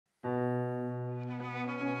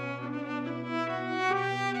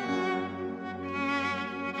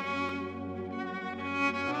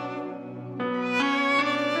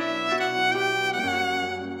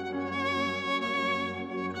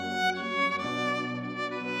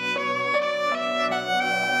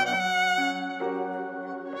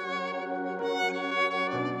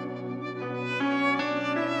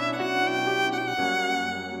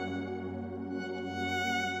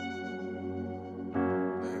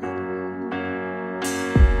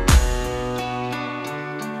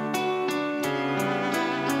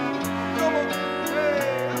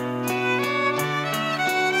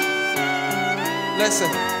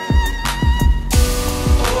Listen.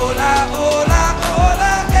 Hola, hola,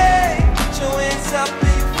 hola, hey. Put your hands up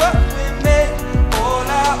if you fuck with me.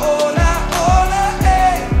 Hola, hola, hola,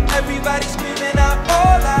 hey. Everybody screaming out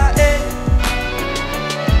hola, hey.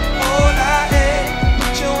 Hola, hey.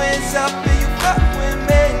 Put your hands up if you fuck with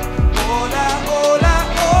me. Hola, hola,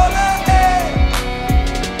 hola, hey.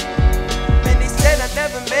 Man, they said I'd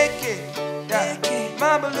never make it. Yeah.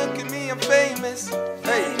 Mama, look at me, I'm famous.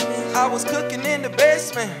 Hey, I was cooking in the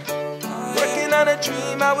basement, working on a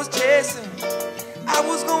dream I was chasing. I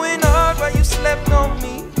was going hard while you slept on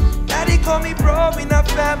me. Now they call me bro, we not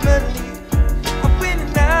family. I'm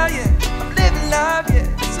winning now, yeah, I'm living life, yeah.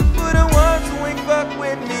 So for the ones who ain't fuck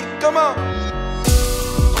with me, come on.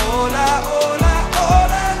 Hola, hola,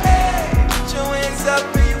 hola, hey. Put your hands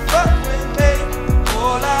up if you fuck with me.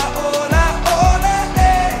 Hola, hola, hola,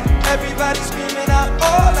 hey. Everybody screaming out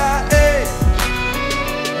hola, hey.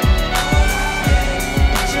 Hola, hey.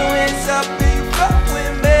 Put your hands up if you fuck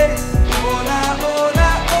with me. Hola, hola,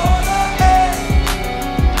 hola, hey.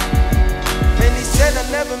 Man, they said I'd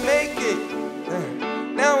never make it.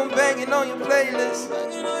 Now I'm banging on your playlist.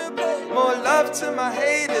 More love to my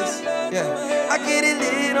haters. Yeah, I get it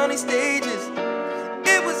lit on these stages.